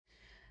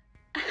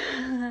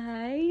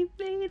I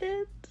made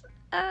it.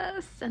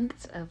 A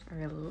sense of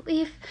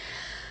relief.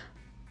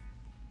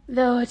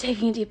 Though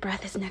taking a deep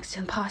breath is next to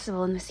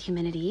impossible in this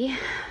humidity.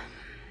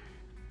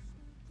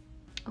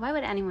 Why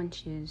would anyone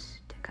choose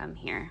to come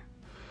here?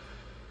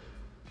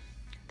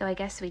 Though I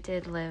guess we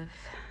did live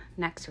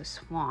next to a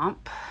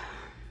swamp.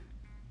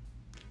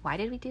 Why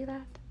did we do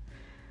that?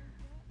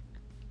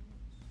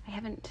 I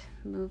haven't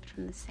moved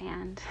from the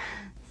sand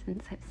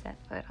since I've set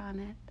foot on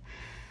it.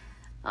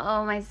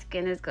 Oh, my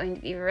skin is going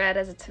to be red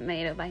as a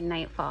tomato by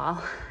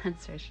nightfall,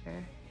 that's for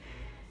sure.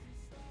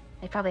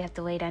 I'd probably have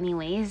to wait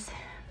anyways.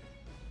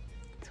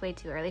 It's way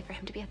too early for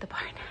him to be at the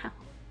bar now.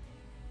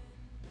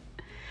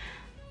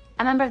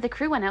 A member of the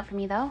crew went out for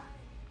me, though.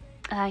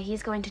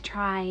 He's going to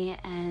try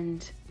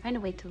and find a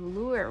way to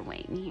lure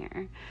Wayne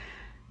here,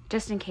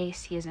 just in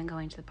case he isn't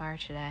going to the bar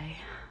today.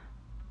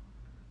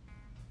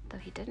 Though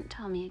he didn't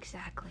tell me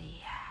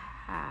exactly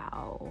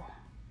how.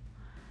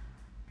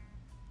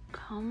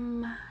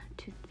 Come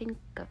to think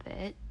of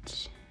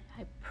it,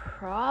 I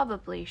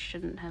probably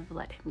shouldn't have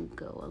let him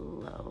go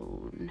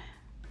alone.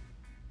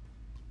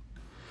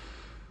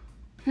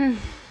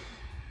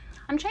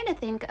 I'm trying to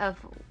think of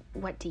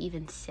what to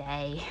even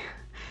say.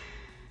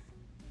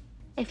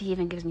 If he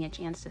even gives me a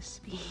chance to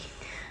speak.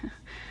 I'm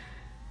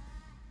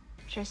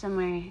sure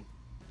somewhere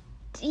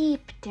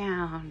deep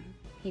down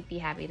he'd be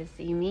happy to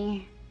see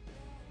me.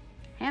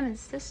 I am his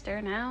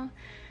sister now.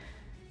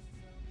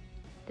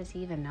 Does he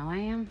even know I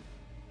am?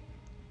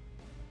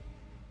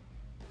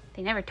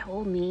 They never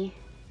told me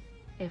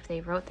if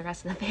they wrote the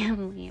rest of the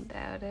family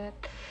about it.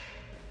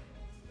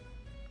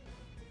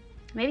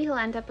 Maybe he'll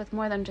end up with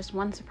more than just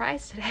one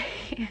surprise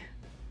today.